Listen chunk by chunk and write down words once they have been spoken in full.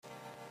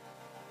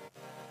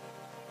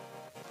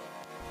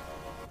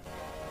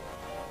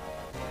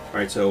All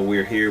right, so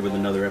we're here with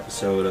another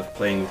episode of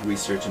Playing with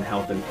Research in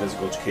Health and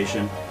Physical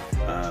Education.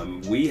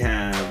 We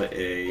have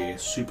a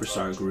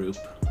superstar group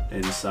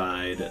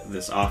inside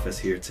this office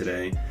here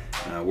today.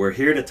 We're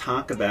here to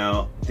talk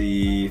about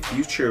the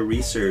future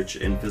research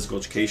in physical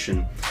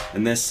education.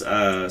 And this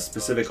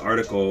specific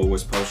article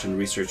was published in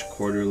Research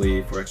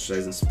Quarterly for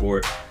Exercise and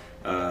Sport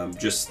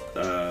just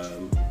a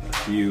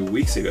few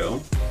weeks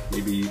ago,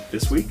 maybe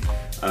this week,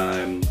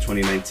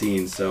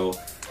 2019. So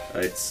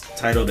it's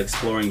titled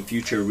Exploring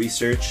Future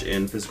Research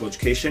in Physical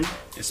Education,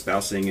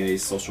 Espousing a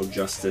Social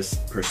Justice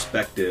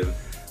Perspective.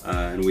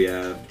 And we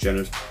have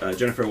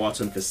Jennifer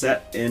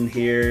Watson-Fissette in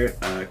here,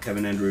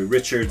 Kevin Andrew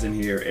Richards in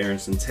here, Aaron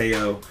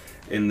Centeo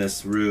in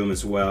this room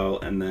as well,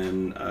 and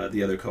then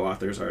the other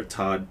co-authors are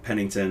Todd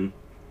Pennington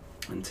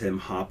and Tim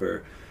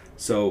Hopper.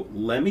 So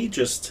let me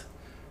just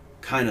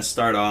kind of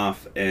start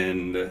off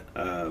and,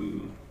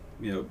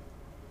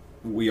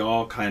 we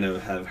all kind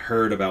of have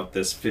heard about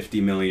this 50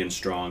 million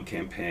strong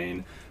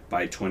campaign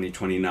by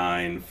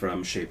 2029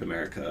 from Shape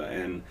America.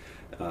 And,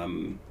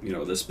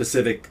 the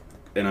specific,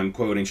 and I'm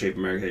quoting Shape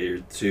America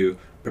here, to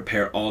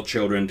prepare all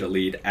children to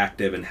lead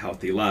active and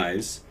healthy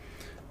lives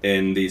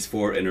in these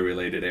four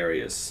interrelated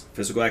areas: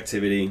 physical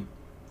activity,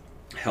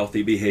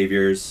 healthy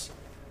behaviors,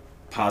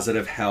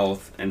 positive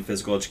health and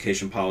physical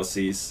education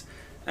policies,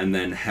 and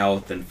then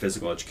health and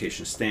physical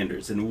education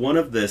standards. And one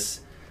of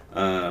this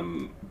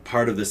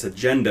part of this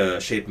agenda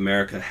Shape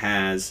America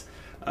has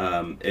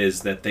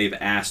is that they've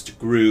asked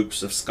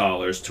groups of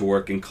scholars to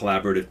work in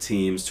collaborative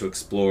teams to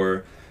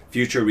explore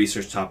future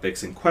research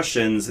topics and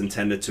questions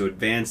intended to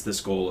advance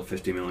this goal of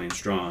 50 million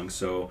strong.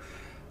 So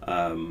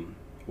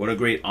what a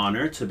great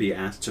honor to be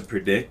asked to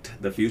predict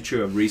the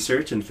future of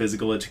research in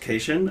physical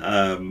education.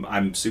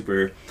 I'm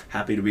super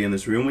happy to be in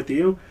this room with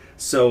you.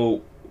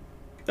 So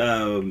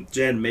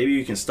Jen, maybe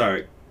you can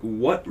start.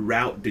 What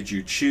route did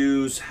you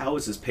choose? How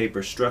is this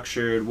paper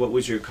structured? What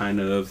was your kind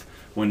of,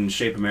 when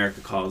Shape America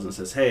calls and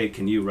says, hey,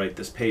 can you write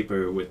this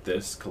paper with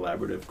this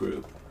collaborative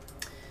group?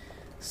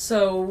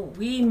 So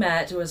we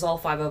met, it was all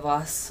five of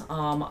us,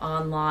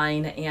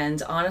 online,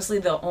 and honestly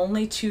the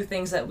only two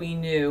things that we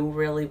knew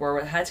really were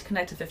it had to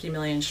connect to 50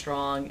 million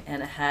strong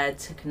and it had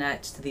to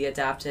connect to the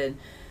adapted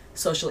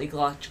social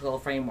ecological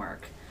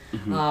framework.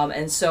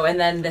 Mm-hmm. And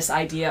then this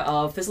idea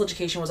of physical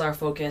education was our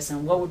focus,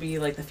 and what would be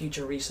like the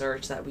future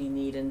research that we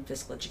need in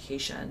physical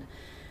education.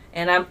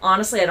 And I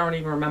don't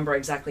even remember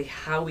exactly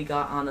how we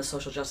got on the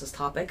social justice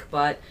topic,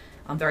 but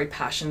I'm very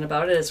passionate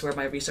about it. It's where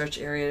my research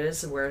area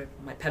is, where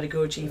my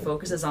pedagogy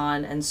focuses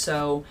on. And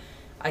so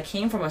I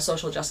came from a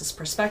social justice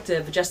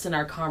perspective just in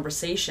our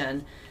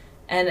conversation,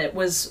 and it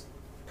was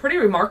pretty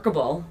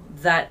remarkable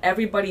that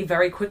everybody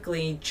very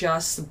quickly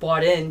just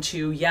bought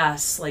into,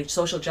 yes, like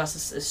social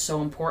justice is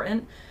so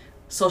important.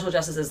 Social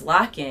justice is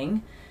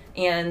lacking,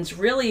 and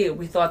really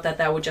we thought that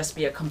that would just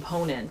be a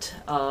component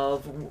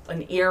of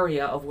an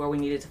area of where we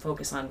needed to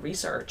focus on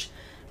research.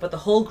 But the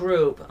whole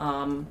group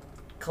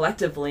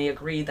collectively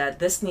agreed that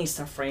this needs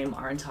to frame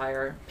our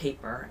entire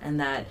paper, and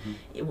that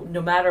no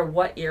matter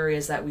what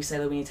areas that we say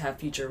that we need to have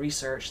future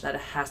research, that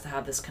it has to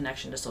have this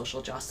connection to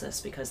social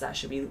justice, because that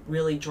should be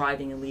really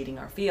driving and leading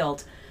our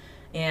field.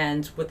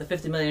 And with the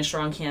 50 Million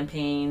Strong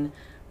campaign,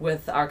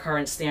 with our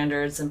current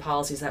standards and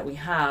policies that we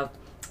have,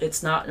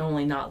 it's not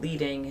only not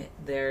leading,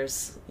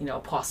 there's a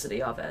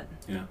paucity of it.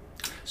 Yeah.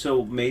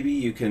 So maybe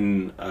you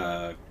can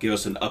give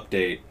us an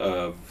update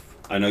of,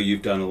 I know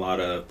you've done a lot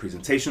of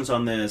presentations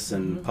on this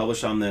and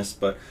published on this,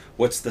 but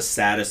what's the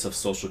status of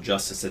social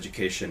justice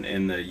education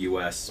in the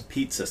U.S.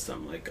 PEAT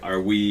system? Like,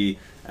 are we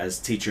as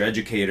teacher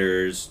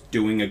educators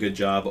doing a good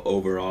job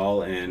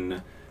overall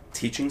in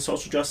teaching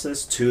social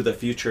justice to the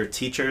future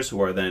teachers who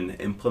are then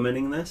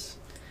implementing this?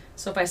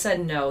 So if I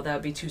said no, that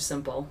would be too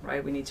simple,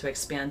 right? We need to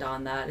expand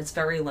on that. It's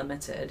very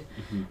limited.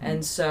 Mm-hmm.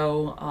 And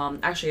so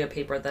actually a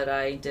paper that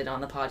I did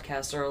on the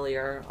podcast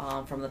earlier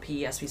from the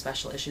PESP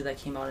special issue that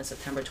came out in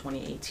September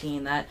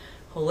 2018, that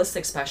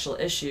holistic special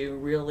issue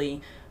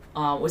really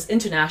was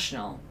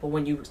international. But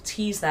when you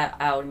tease that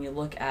out and you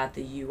look at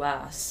the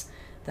U.S.,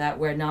 that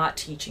we're not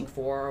teaching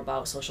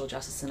about social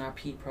justice in our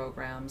PEAT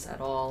programs at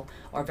all,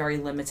 or very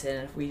limited.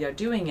 And if we are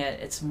doing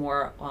it, it's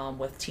more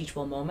with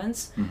teachable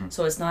moments. Mm-hmm.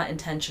 So it's not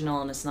intentional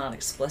and it's not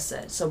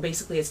explicit. So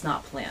basically it's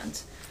not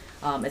planned.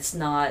 It's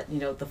not,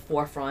 the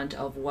forefront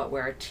of what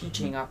we're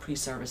teaching our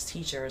pre-service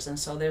teachers. And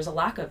so there's a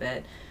lack of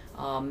it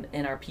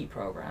in our PEAT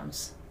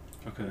programs.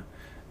 Okay.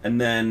 And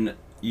then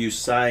you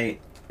cite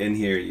in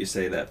here, you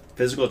say that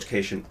physical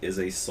education is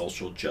a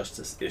social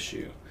justice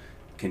issue.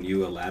 Can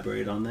you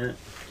elaborate on that?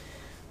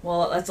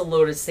 Well, that's a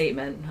loaded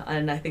statement,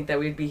 and I think that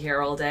we'd be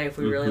here all day if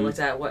we really looked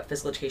at what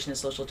physical education is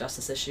a social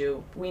justice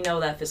issue. We know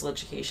that physical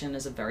education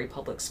is a very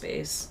public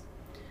space.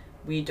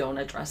 We don't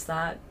address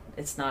that.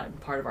 It's not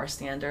part of our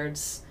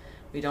standards.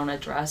 We don't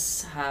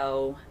address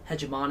how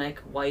hegemonic,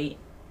 white,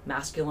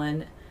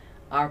 masculine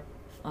our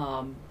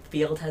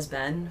field has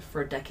been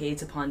for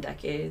decades upon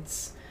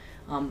decades.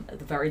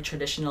 The very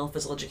traditional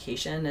physical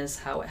education is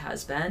how it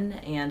has been,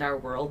 and our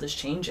world is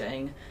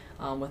changing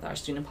with our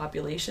student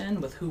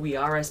population, with who we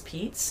are as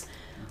PETEs,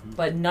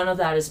 but none of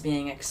that is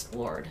being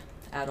explored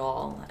at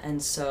all.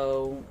 And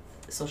so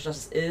social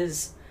justice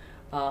is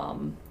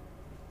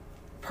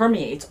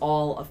permeates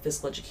all of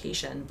physical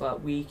education,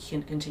 but we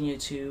can continue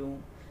to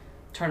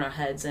turn our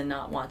heads and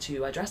not want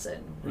to address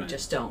it. We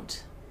just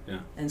don't.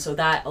 Yeah. And so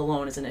that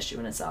alone is an issue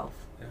in itself.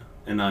 Yeah.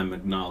 And I'm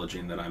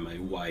acknowledging that I'm a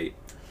white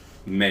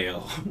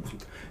male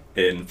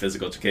in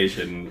physical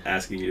education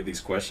asking you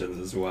these questions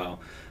as well.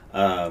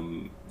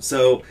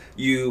 So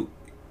you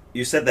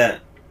said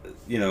that,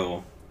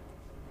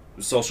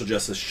 social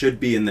justice should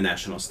be in the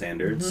national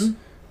standards. Mm-hmm.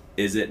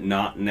 Is it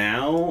not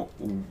now?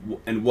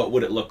 And what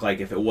would it look like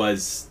if it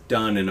was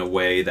done in a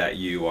way that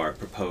you are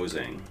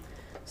proposing?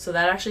 So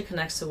that actually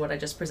connects to what I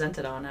just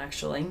presented on,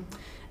 actually.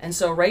 And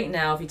so right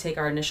now, if you take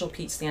our initial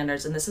PETE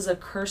standards, and this is a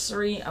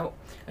cursory, I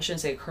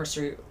shouldn't say a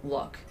cursory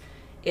look,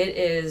 it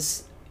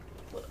is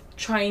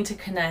trying to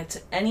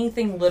connect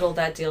anything little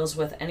that deals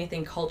with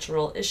anything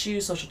cultural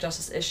issues, social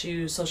justice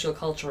issues,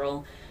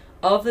 sociocultural.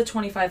 Of the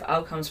 25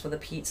 outcomes for the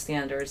PETE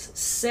standards,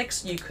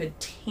 6 you could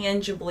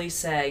tangibly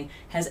say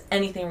has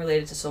anything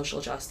related to social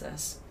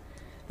justice.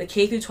 The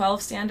K through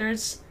 12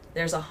 standards,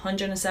 there's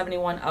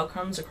 171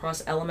 outcomes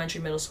across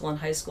elementary, middle school, and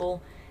high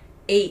school.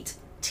 8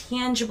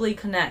 tangibly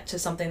connect to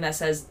something that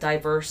says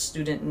diverse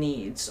student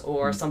needs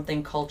or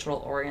something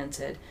cultural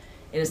oriented.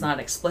 It is not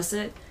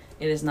explicit,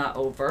 it is not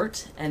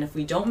overt, and if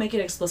we don't make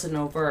it explicit and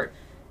overt,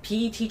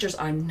 PE teachers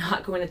are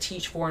not going to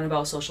teach for and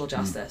about social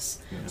justice.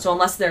 Yeah. So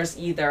unless there's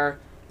either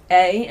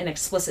an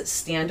explicit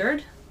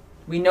standard,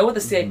 we know what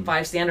the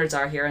 5 standards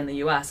are here in the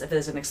US. If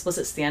there's an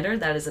explicit standard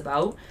that is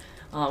about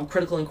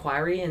critical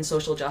inquiry and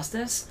social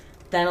justice,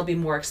 then it'll be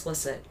more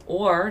explicit.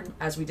 Or,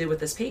 as we did with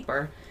this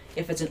paper,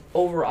 if it's an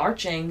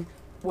overarching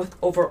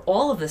over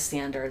all of the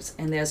standards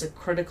and there's a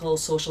critical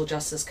social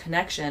justice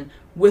connection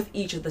with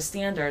each of the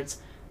standards,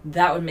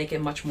 that would make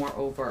it much more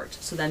overt.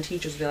 So then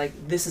teachers would be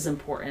like, this is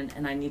important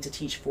and I need to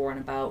teach for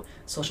and about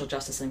social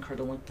justice and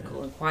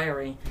critical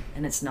inquiry,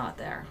 and it's not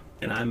there.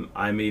 And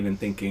I'm even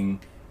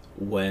thinking,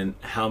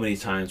 how many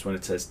times when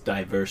it says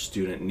diverse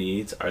student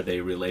needs, are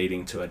they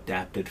relating to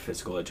adapted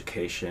physical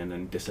education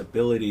and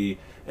disability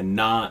and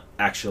not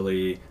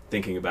actually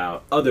thinking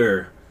about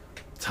other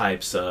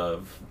types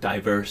of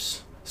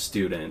diverse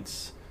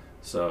students?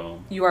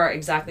 So you are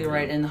exactly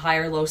right. In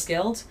higher, low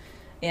skilled,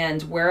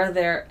 and where are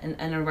there in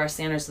any of our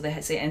standards do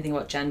they say anything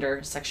about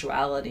gender,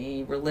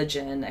 sexuality,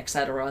 religion,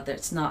 etc.?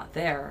 That's not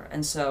there.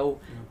 And so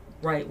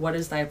right, what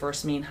does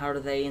diverse mean? How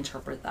do they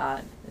interpret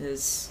that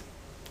is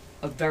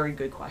a very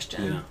good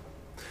question. Yeah.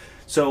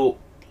 So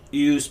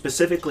you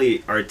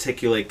specifically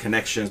articulate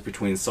connections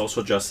between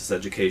social justice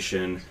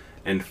education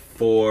and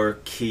 4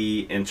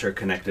 key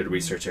interconnected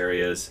research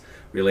areas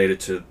related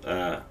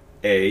to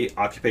A,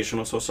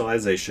 occupational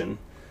socialization,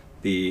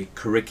 B,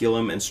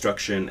 curriculum,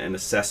 instruction, and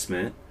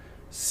assessment,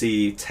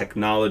 C,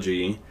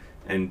 technology,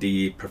 and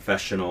D,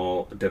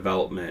 professional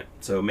development.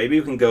 So maybe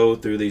you can go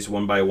through these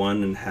one by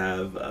one and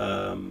have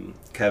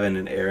Kevin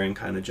and Aaron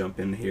kind of jump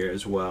in here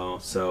as well.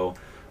 So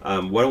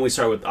why don't we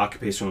start with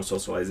occupational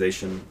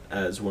socialization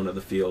as one of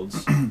the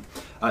fields?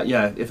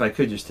 If I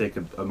could just take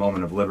a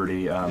moment of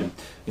liberty.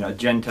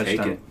 Jen touched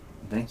on it.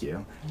 Thank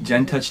you.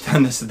 Jen touched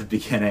on this at the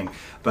beginning,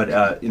 but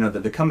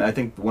I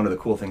think one of the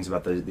cool things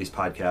about these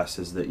podcasts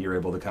is that you're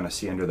able to kind of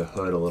see under the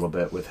hood a little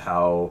bit with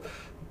how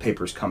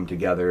papers come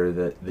together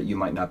that you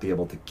might not be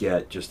able to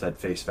get just at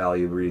face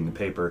value reading the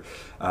paper.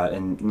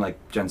 And like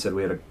Jen said,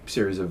 we had a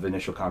series of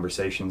initial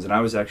conversations, and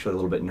I was actually a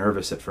little bit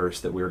nervous at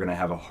first that we were going to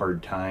have a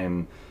hard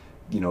time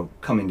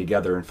coming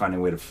together and finding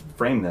a way to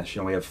frame this.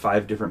 We have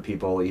 5 different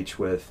people, each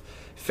with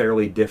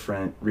fairly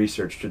different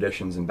research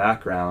traditions and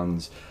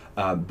backgrounds,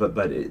 but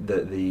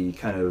the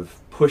kind of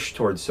push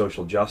towards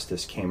social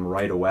justice came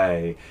right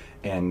away,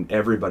 and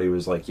everybody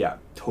was like, yeah,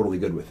 totally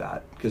good with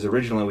that. Because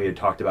originally we had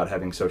talked about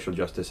having social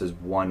justice as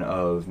one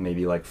of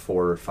maybe like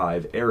 4 or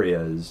 5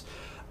 areas,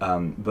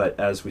 but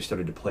as we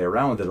started to play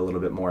around with it a little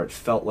bit more, it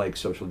felt like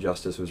social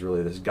justice was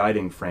really this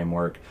guiding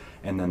framework,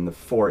 and then the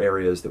 4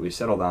 areas that we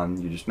settled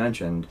on, you just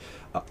mentioned,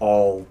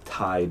 all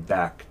tied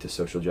back to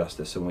social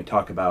justice. So when we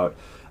talk about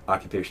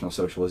occupational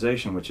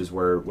socialization, which is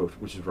where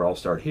I'll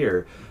start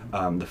here,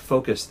 the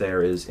focus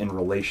there is in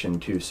relation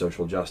to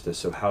social justice.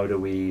 So how do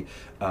we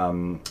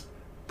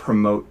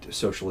promote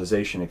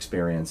socialization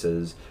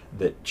experiences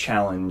that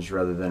challenge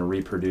rather than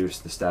reproduce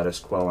the status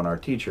quo in our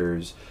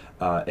teachers,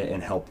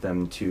 and help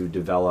them to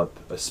develop,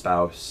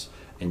 espouse,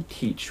 and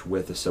teach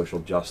with a social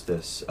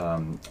justice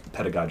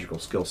pedagogical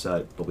skill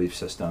set, belief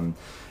system,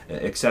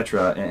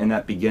 etc. And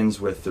that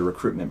begins with the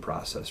recruitment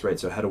process, right?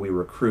 So how do we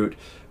recruit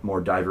more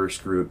diverse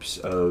groups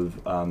of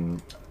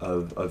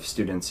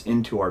students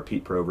into our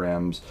PETE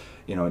programs?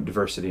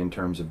 Diversity in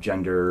terms of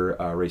gender,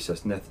 race,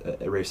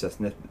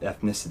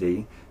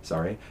 ethnicity,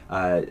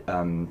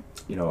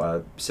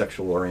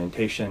 sexual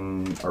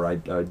orientation,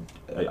 or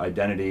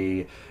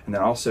identity, and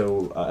then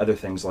also other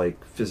things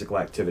like physical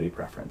activity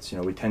preference.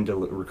 We tend to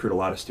recruit a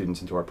lot of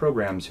students into our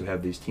programs who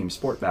have these team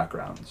sport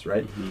backgrounds,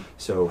 right?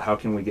 So how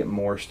can we get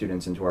more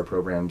students into our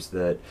programs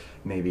that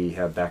maybe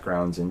have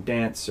backgrounds in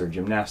dance or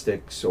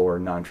gymnastics or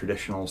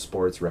non-traditional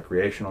sports,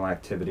 recreational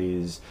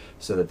activities,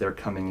 so that they're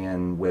coming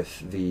in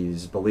with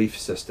these belief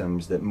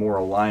systems that more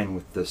align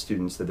with the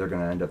students that they're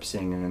going to end up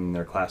seeing in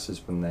their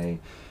classes when they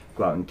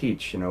go out and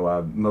teach.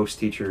 Most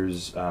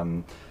teachers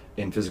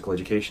in physical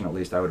education, at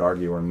least I would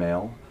argue, are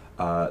male.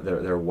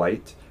 They're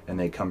white, and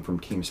they come from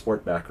team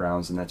sport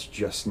backgrounds, and that's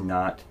just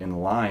not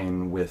in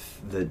line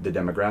with the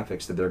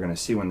demographics that they're going to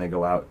see when they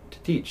go out to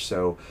teach.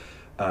 So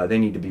they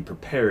need to be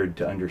prepared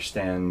to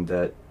understand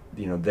that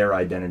their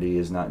identity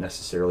is not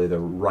necessarily the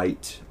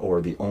right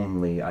or the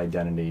only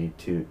identity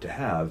to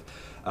have.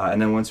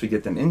 And then once we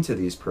get them into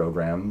these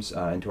programs,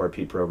 into our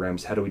PEAT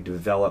programs, how do we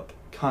develop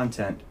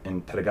content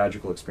and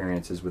pedagogical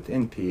experiences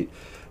within PEAT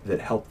that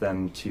help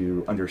them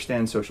to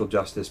understand social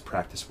justice,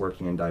 practice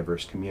working in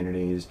diverse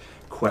communities,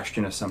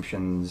 question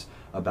assumptions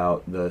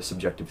about the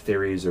subjective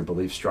theories or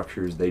belief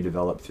structures they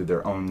develop through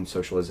their own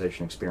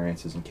socialization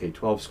experiences in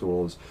K-12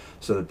 schools,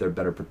 so that they're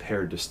better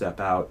prepared to step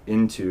out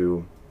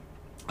into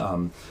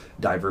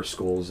diverse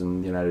schools in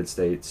the United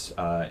States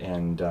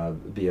and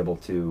be able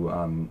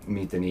to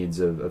meet the needs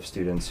of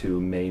students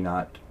who may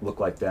not look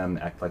like them,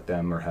 act like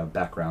them, or have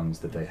backgrounds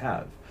that they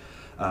have.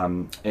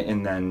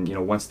 And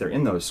then, once they're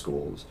in those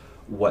schools,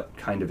 what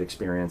kind of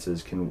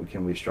experiences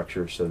can we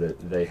structure so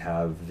that they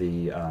have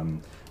the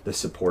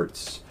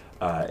supports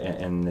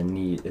and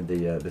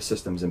the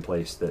systems in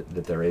place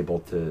that they're able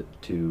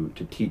to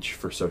teach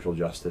for social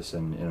justice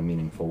in a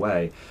meaningful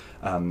way.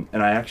 And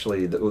I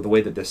actually, the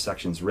way that this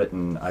section's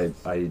written,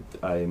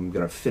 I'm going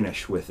to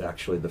finish with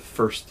actually the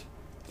first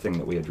thing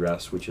that we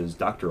address, which is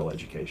doctoral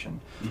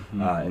education.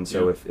 And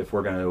so if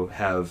we're going to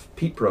have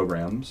PEAT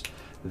programs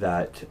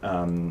that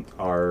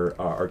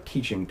are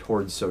teaching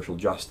towards social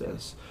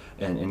justice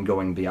and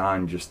going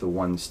beyond just the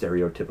one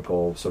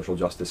stereotypical social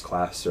justice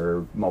class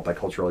or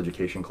multicultural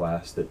education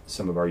class that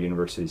some of our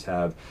universities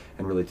have,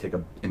 and really take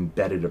an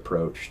embedded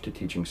approach to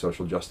teaching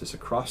social justice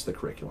across the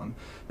curriculum,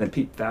 then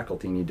PEAT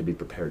faculty need to be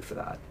prepared for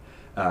that.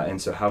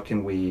 And so how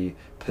can we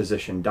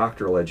position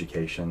doctoral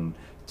education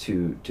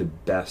to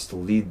best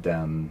lead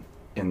them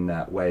in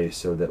that way,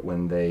 so that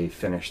when they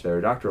finish their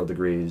doctoral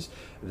degrees,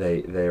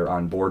 they're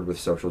on board with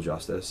social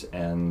justice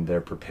and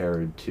they're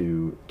prepared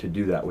to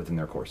do that within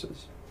their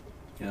courses.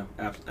 Yeah,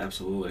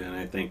 absolutely. And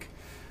I think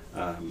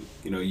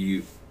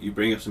you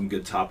bring up some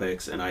good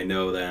topics, and I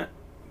know that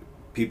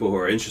people who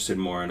are interested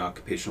more in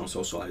occupational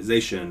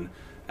socialization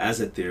as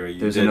a theory,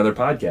 there's another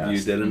podcast.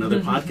 You did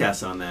another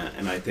podcast on that,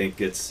 and I think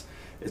it's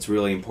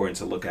really important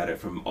to look at it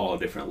from all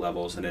different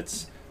levels, and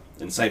it's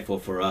insightful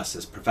for us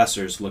as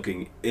professors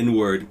looking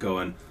inward,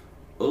 going,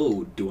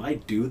 oh, do I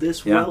do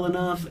this well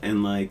enough?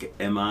 And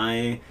am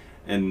I?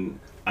 And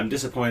I'm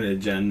disappointed,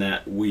 Jen,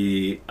 that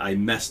I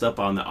messed up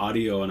on the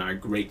audio in our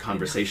great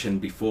conversation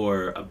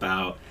before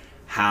about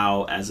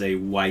how, as a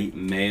white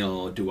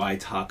male, do I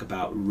talk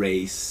about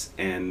race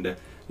and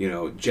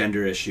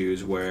gender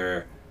issues,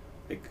 where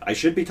I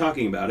should be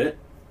talking about it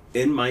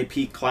in my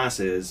PEAT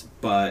classes,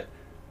 but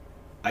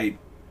I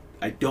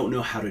don't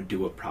know how to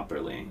do it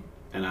properly.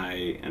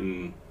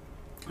 And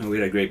we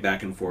had a great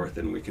back and forth,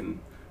 and we can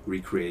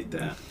recreate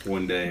that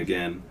one day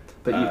again.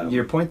 But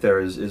your point there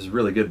is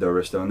really good, though,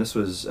 Risto, and this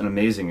was an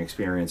amazing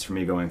experience for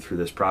me going through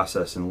this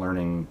process and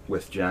learning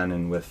with Jen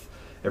and with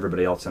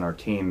everybody else on our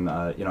team.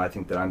 I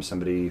think that I'm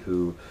somebody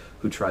who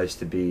tries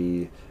to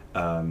be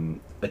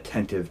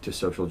attentive to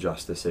social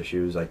justice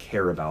issues. I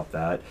care about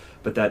that,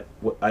 but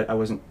I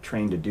wasn't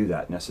trained to do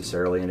that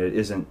necessarily, and it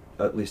isn't,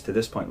 at least to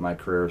this point in my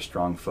career, a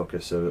strong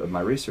focus of my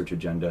research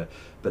agenda.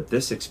 But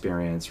this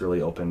experience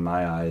really opened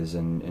my eyes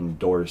and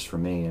doors for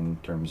me in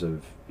terms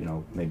of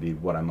maybe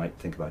what I might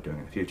think about doing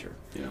in the future.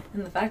 Yeah.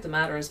 And the fact of the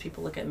matter is,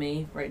 people look at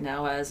me right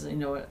now as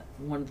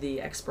one of the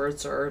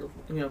experts or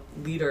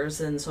leaders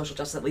in social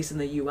justice, at least in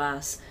the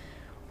U.S.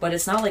 But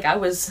it's not like I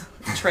was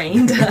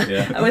trained.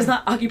 I was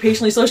not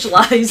occupationally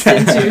socialized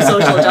into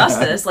social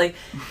justice.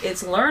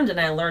 It's learned,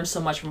 and I learned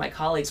so much from my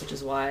colleagues, which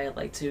is why I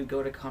like to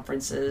go to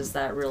conferences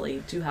that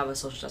really do have a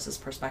social justice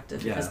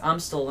perspective, because I'm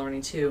still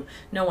learning too.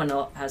 No one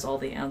has all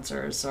the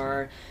answers,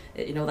 or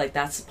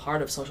that's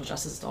part of social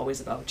justice. It's always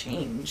about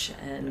change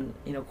and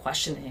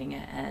questioning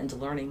and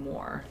learning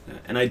more.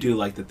 And I do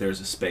like that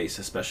there's a space,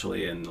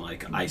 especially in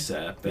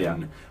ISEP,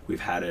 and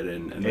we've had it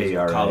in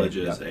ARA,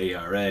 colleges,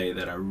 ARA,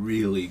 that are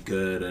really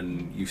good,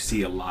 and you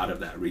see a lot of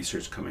that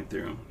research coming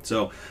through.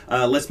 So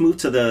let's move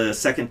to the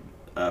second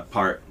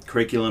part: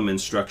 curriculum,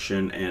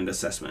 instruction, and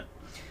assessment.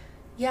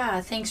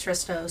 Yeah, thanks,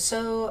 Risto.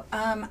 So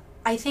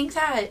I think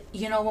that,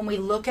 when we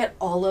look at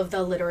all of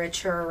the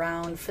literature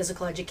around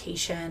physical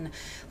education,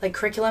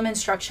 curriculum,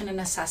 instruction, and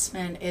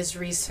assessment is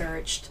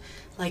researched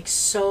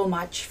so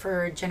much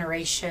for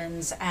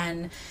generations.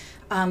 And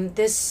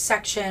this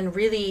section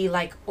really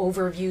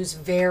overviews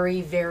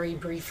very, very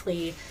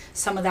briefly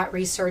some of that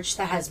research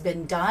that has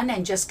been done,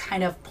 and just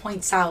kind of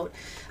points out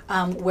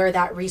where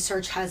that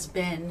research has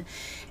been.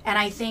 And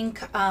I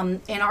think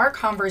in our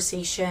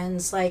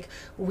conversations, like,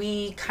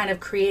 we kind of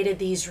created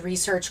these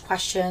research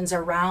questions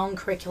around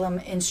curriculum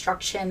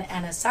instruction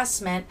and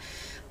assessment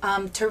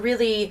to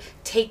really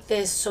take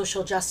this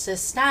social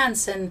justice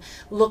stance and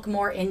look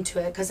more into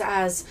it. Because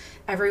as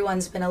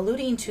everyone's been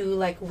alluding to,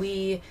 like,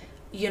 we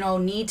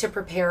need to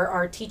prepare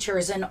our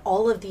teachers in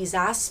all of these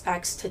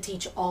aspects to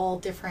teach all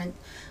different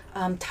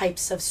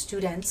types of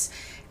students.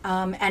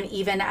 And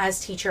even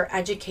as teacher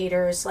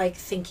educators, like,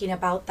 thinking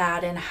about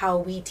that and how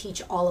we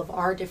teach all of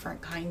our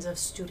different kinds of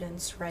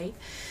students, right?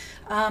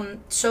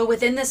 So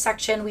within this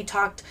section, we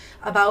talked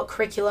about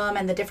curriculum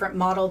and the different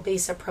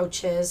model-based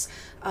approaches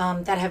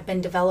that have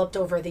been developed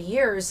over the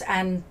years.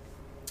 And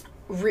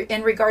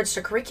in regards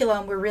to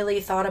curriculum, we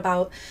really thought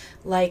about,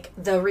 like,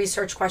 the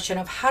research question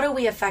of how do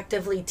we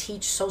effectively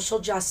teach social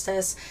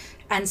justice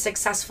and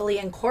successfully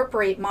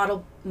incorporate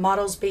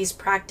models-based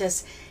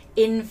practice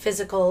in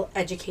physical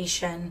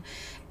education.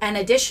 And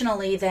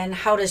additionally, then,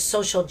 how does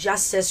social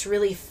justice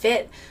really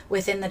fit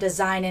within the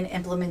design and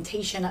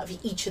implementation of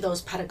each of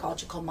those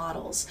pedagogical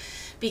models?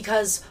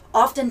 Because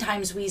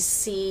oftentimes we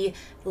see,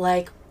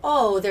 like,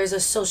 oh, there's a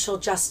social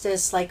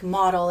justice, like,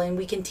 model, and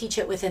we can teach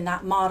it within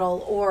that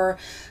model, or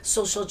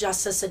social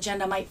justice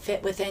agenda might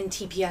fit within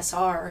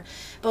TPSR.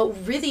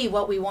 But really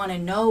what we want to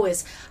know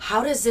is,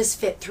 how does this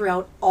fit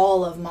throughout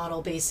all of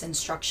model-based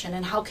instruction,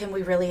 and how can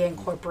we really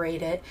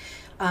incorporate it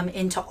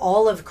into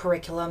all of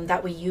curriculum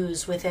that we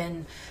use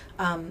within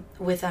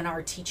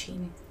our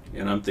teaching?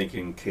 And I'm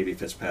thinking Katie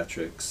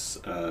Fitzpatrick's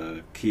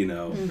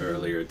keynote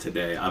earlier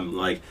today. I'm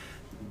like,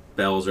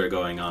 bells are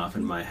going off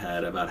in my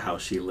head about how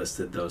she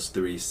listed those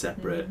three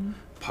separate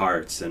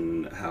parts,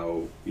 and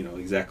how,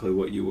 exactly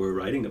what you were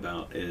writing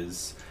about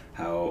is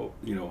how,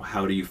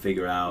 how do you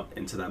figure out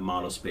into that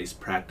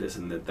model-based practice,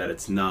 and that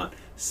it's not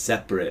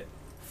separate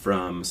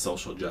from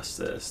social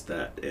justice,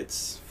 that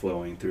it's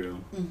flowing through.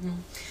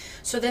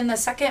 So then the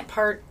second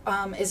part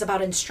is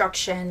about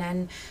instruction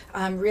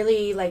and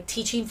really, like,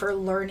 teaching for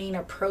learning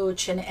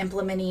approach and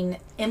implementing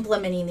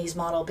these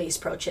model-based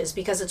approaches,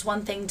 because it's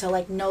one thing to,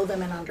 like, know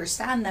them and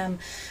understand them,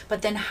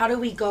 but then how do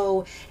we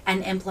go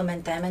and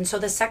implement them? And so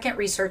the second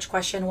research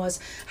question was,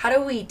 how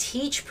do we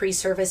teach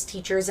pre-service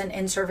teachers and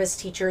in-service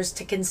teachers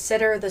to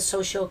consider the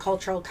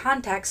socio-cultural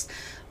context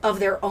of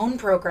their own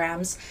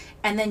programs,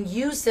 and then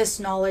use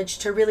this knowledge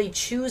to really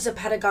choose a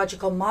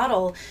pedagogical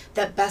model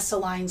that best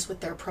aligns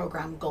with their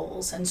program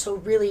goals? And so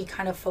really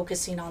kind of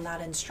focusing on that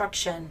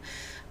instruction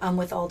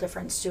with all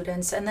different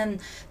students. And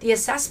then the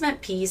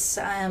assessment piece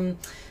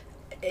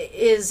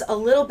is a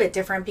little bit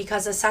different,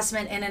 because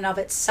assessment in and of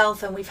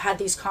itself, and we've had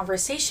these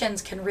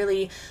conversations, can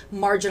really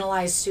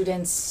marginalize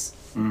students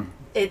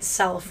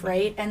itself,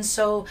 right? And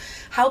so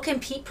how can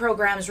PEAT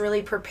programs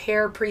really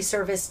prepare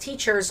pre-service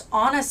teachers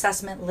on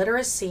assessment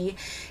literacy,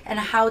 and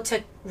how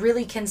to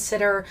really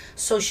consider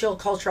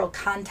socio-cultural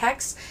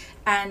context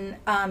and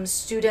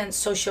students'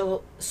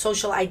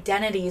 social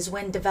identities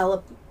when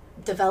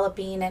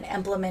developing and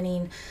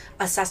implementing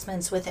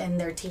assessments within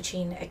their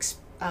teaching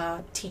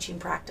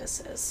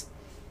practices?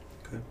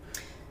 Okay.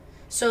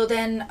 So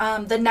then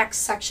the next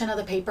section of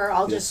the paper,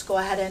 I'll just go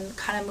ahead and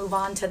kind of move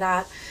on to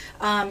that,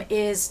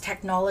 is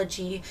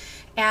technology.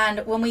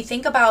 And when we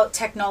think about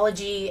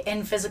technology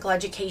in physical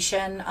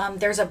education,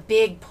 there's a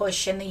big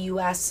push in the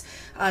US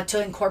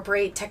to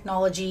incorporate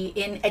technology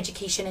in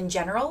education in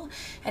general,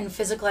 and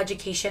physical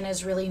education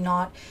is really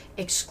not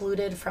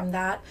excluded from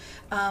that.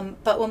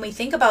 But when we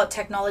think about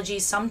technology,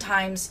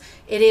 sometimes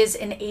it is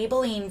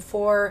enabling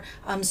for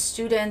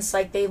students,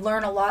 like, they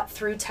learn a lot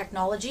through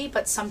technology,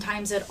 but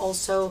sometimes it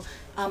also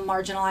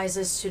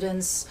marginalizes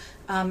students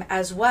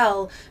as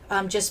well,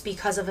 just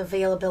because of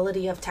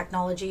availability of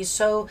technology.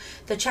 So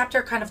the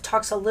chapter kind of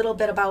talks a little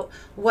bit about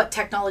what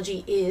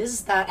technology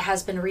is that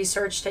has been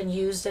researched and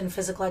used in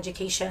physical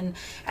education,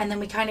 and then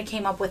we kind of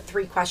came up with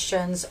three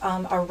questions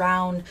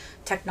around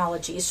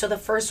technology. So the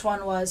first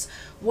one was,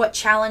 what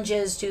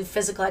challenges do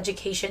physical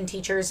education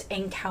teachers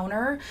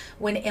encounter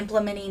when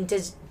implementing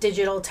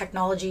digital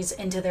technologies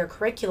into their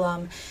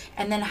curriculum?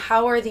 And then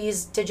how are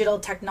these digital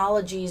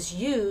technologies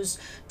used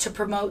to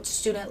promote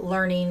student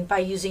learning by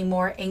using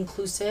more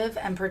inclusive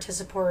and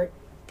participatory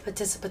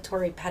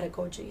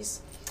pedagogies?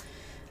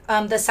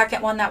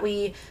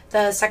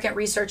 The second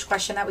research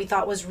question that we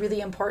thought was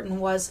really important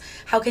was,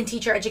 how can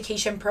teacher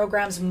education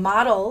programs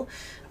model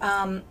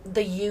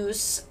the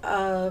use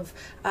of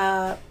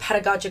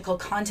pedagogical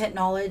content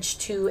knowledge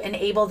to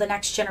enable the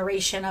next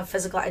generation of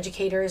physical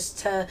educators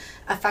to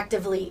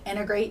effectively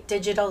integrate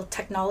digital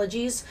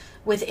technologies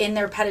within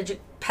their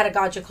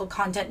pedagogical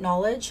content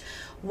knowledge,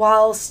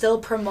 while still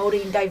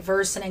promoting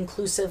diverse and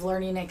inclusive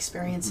learning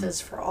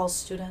experiences for all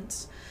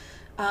students?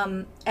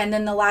 And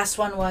then the last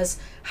one was,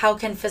 how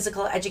can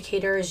physical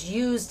educators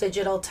use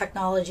digital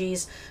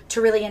technologies to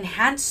really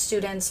enhance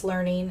students'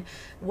 learning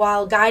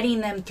while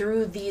guiding them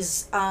through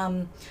these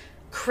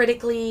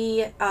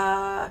critically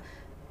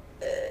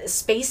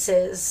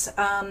spaces?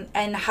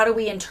 And how do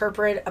we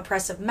interpret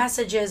oppressive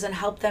messages and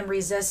help them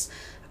resist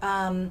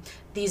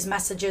these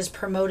messages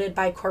promoted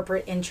by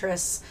corporate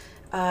interests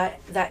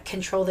that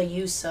control the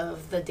use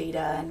of the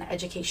data and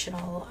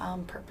educational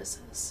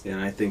purposes. Yeah,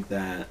 and I think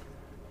that,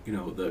 you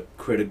know, the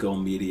critical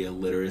media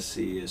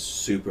literacy is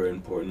super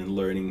important in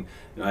learning.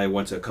 You know, I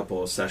went to a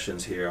couple of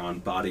sessions here on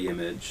body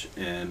image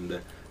and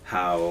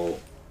how,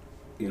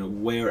 you know,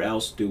 where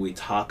else do we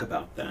talk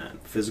about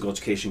that? Physical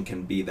education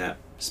can be that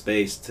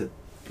space to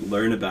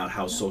learn about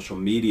how social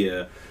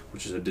media,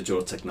 which is a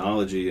digital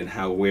technology, and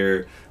how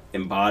we're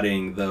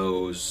embodying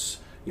those,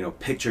 you know,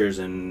 pictures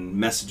and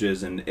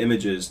messages and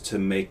images to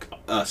make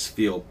us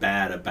feel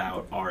bad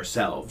about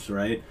ourselves,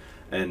 right?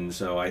 And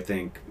so I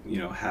think, you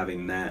know,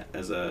 having that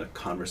as a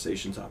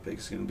conversation topic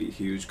is going to be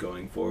huge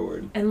going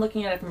forward. And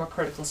looking at it from a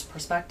critical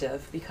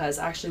perspective, because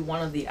actually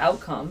one of the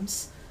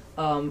outcomes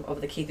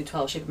of the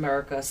K-12 Shape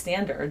America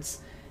standards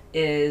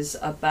is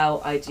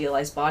about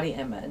idealized body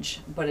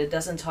image, but it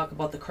doesn't talk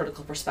about the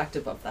critical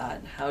perspective of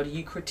that. How do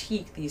you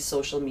critique these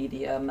social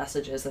media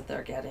messages that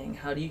they're getting?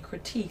 How do you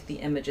critique the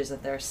images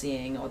that they're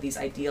seeing or these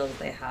ideals that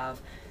they have?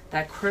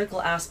 That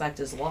critical aspect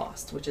is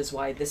lost, which is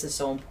why this is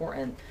so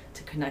important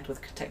to connect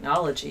with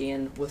technology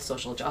and with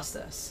social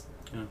justice.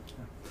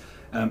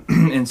 Yeah.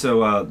 And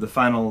so the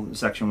final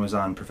section was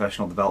on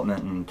professional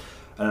development, and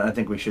I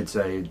think we should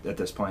say at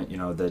this point, you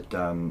know, that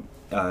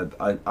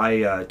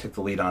I took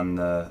the lead on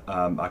the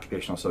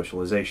occupational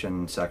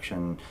socialization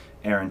section.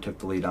 Aaron took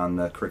the lead on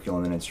the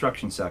curriculum and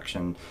instruction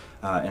section,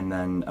 and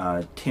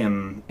then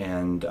Tim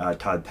and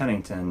Todd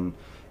Pennington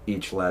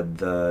each led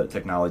the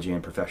technology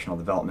and professional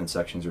development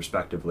sections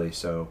respectively.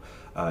 So,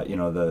 you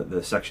know,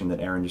 the section that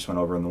Aaron just went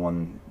over and the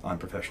one on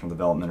professional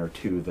development are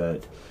two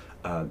that,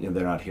 you know,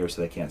 they're not here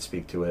so they can't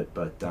speak to it,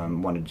 but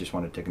wanted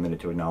to take a minute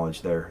to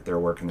acknowledge their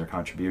work and their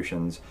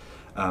contributions.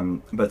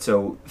 But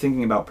so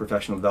thinking about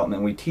professional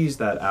development, we teased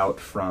that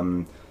out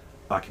from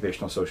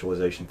occupational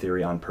socialization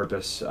theory on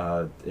purpose.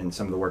 In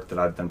some of the work that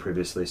I've done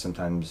previously,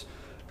 sometimes,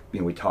 you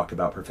know, we talk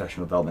about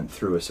professional development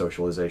through a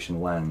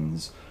socialization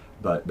lens.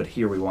 But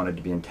here we wanted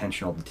to be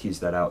intentional to tease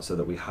that out so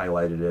that we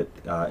highlighted it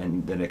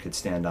and then it could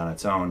stand on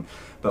its own.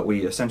 But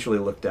we essentially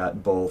looked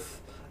at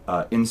both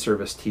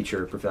in-service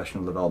teacher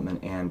professional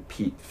development and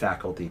PEAT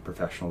faculty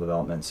professional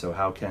development. So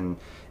how can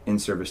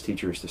in-service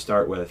teachers, to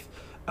start with,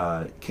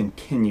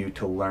 continue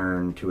to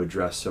learn to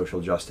address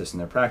social justice in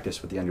their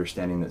practice with the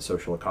understanding that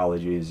social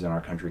ecologies in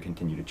our country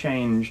continue to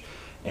change,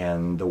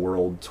 and the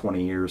world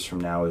 20 years from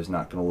now is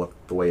not going to look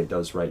the way it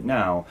does right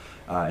now.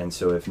 And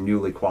so if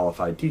newly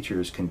qualified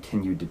teachers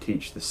continue to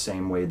teach the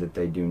same way that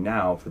they do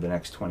now for the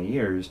next 20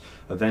 years,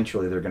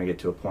 eventually they're going to get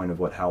to a point of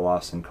what Hal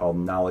Lawson called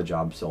knowledge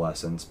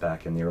obsolescence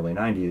back in the early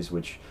 90s,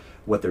 which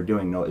what they're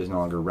doing is no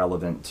longer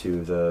relevant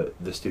to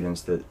the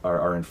students that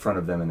are in front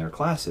of them in their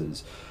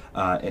classes.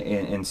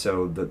 And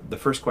so the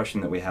first question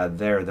that we had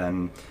there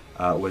then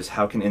was,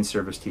 how can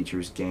in-service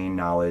teachers gain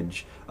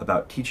knowledge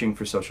about teaching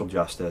for social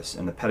justice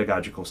and the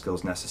pedagogical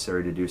skills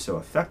necessary to do so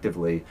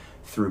effectively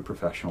through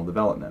professional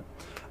development?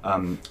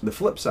 The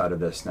flip side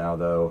of this now,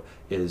 though,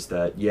 is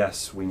that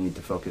yes, we need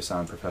to focus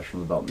on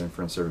professional development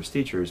for in-service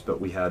teachers, but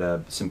we had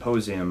a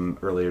symposium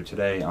earlier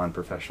today on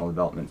professional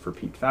development for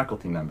PEAT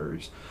faculty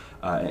members.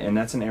 And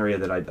that's an area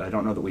that I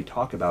don't know that we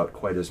talk about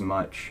quite as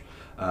much.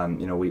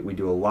 You know, we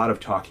do a lot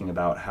of talking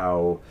about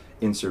how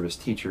in-service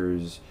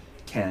teachers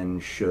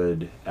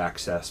should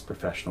access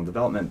professional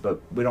development, but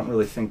we don't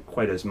really think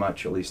quite as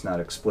much, at least not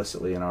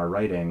explicitly in our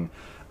writing,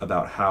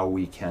 about how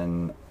we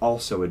can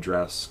also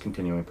address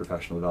continuing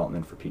professional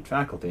development for PEAT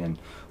faculty. And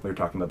we were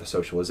talking about the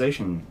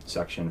socialization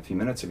section a few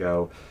minutes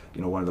ago.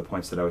 You know, one of the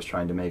points that I was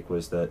trying to make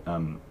was that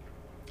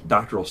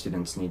doctoral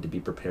students need to be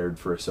prepared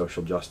for a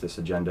social justice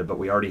agenda, but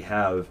we already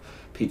have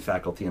PEAT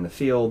faculty in the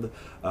field,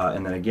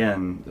 and then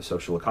again, the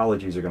social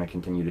ecologies are going to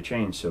continue to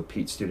change, so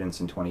PEAT students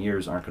in 20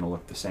 years aren't going to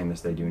look the same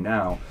as they do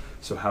now.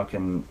 So how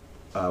can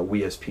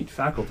we as PEAT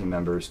faculty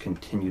members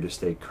continue to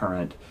stay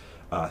current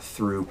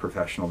through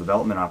professional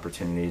development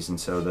opportunities? And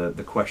so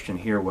the question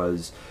here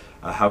was,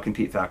 how can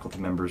PEAT faculty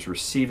members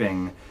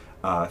receiving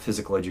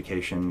physical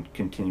education,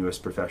 continuous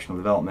professional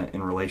development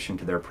in relation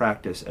to their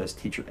practice as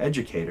teacher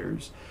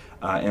educators,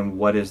 and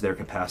what is their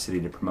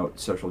capacity to promote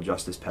social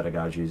justice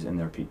pedagogies in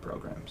their PEAT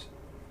programs?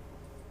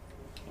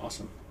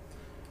 Awesome.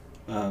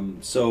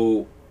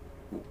 So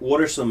what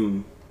are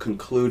some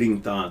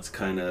concluding thoughts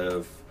kind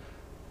of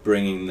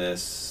bringing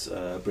this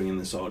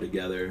all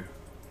together?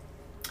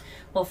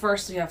 Well,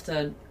 first we have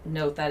to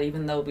note that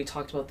even though we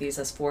talked about these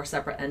as 4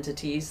 separate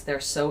entities, they're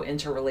so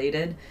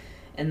interrelated,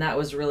 and that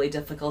was really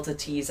difficult to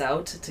tease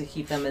out, to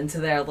keep them into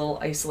their little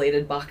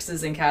isolated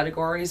boxes and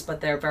categories,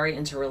 but they're very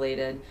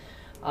interrelated.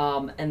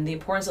 And the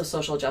importance of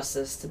social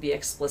justice, to be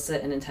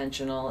explicit and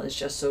intentional, is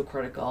just so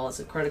critical.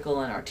 It's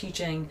critical in our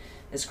teaching,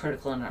 it's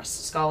critical in our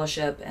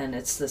scholarship, and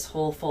it's this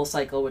whole full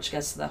cycle which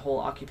gets to the whole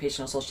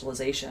occupational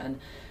socialization.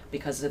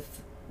 Because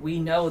if we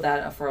know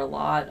that for a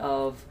lot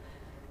of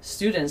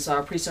students,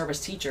 our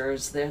pre-service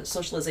teachers, their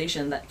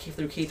socialization that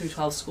through K through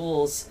 12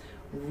 schools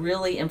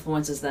really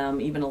influences them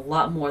even a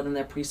lot more than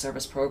their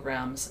pre-service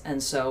programs.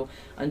 And so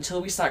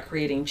until we start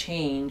creating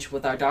change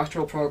with our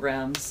doctoral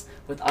programs,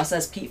 with us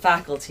as PEAT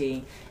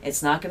faculty,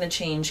 it's not going to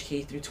change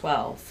K through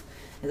 12.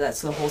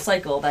 That's the whole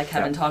cycle that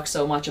Kevin talks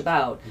so much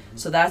about.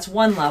 So that's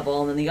one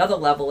level, and then the other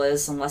level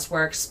is, unless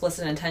we're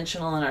explicit and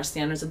intentional in our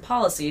standards and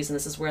policies, and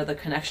this is where the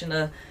connection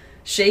to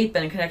SHAPE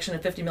and connection to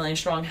 50 Million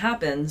Strong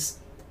happens,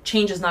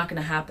 change is not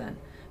going to happen,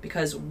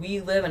 because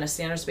we live in a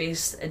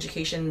standards-based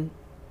education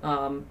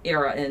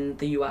era in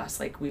the U.S.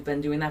 Like, we've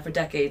been doing that for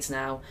decades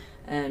now,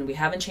 and we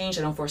haven't changed.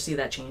 I don't foresee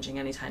that changing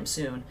anytime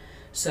soon.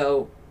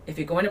 So if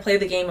you're going to play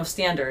the game of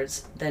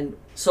standards, then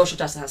social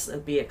justice has to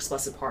be an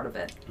explicit part of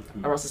it,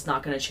 or else it's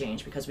not going to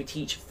change, because we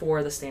teach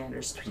for the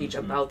standards, teach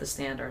about the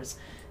standards.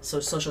 So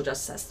social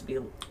justice has to be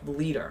the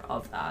leader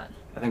of that.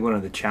 I think one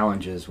of the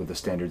challenges with the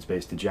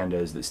standards-based agenda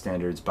is that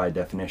standards, by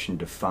definition,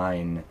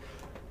 define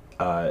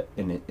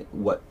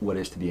what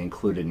is to be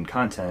included in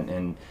content,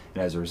 and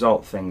as a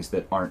result, things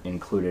that aren't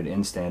included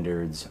in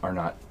standards are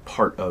not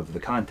part of the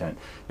content.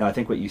 Now, I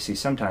think what you see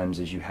sometimes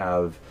is you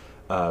have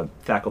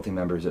faculty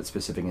members at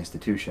specific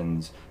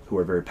institutions who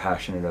are very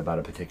passionate about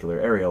a particular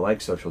area, like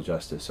social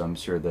justice. So I'm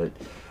sure that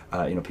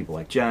people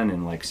like Jen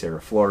and like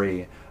Sarah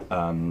Flory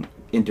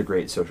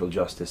integrate social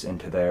justice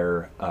into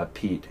their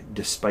PEAT,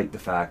 despite the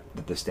fact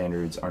that the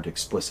standards aren't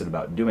explicit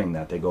about doing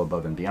that. They go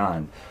above and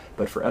beyond.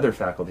 But for other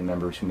faculty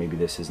members who maybe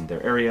this isn't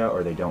their area,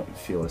 or they don't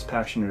feel as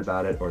passionate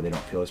about it, or they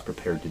don't feel as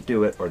prepared to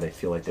do it, or they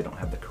feel like they don't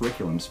have the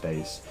curriculum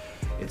space,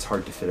 it's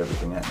hard to fit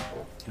everything in.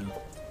 Yeah.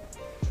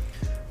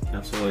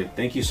 Absolutely.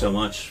 Thank you so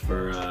much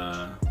for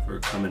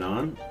coming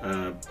on.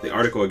 The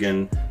article,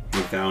 again,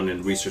 can be found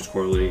in Research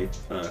Quarterly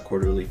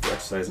for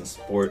Exercise and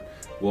Sport.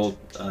 We'll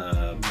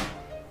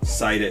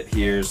cite it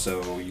here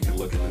so you can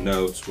look in the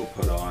notes. We'll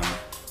put on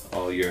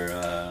all your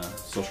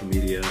social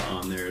media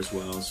on there as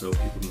well, so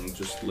people can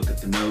just look at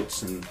the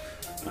notes and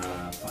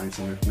find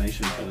some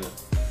information. But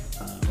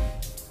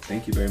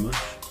thank you very much.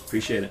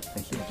 Appreciate it.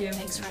 Thank you. Thank you.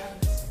 Thanks for having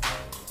us.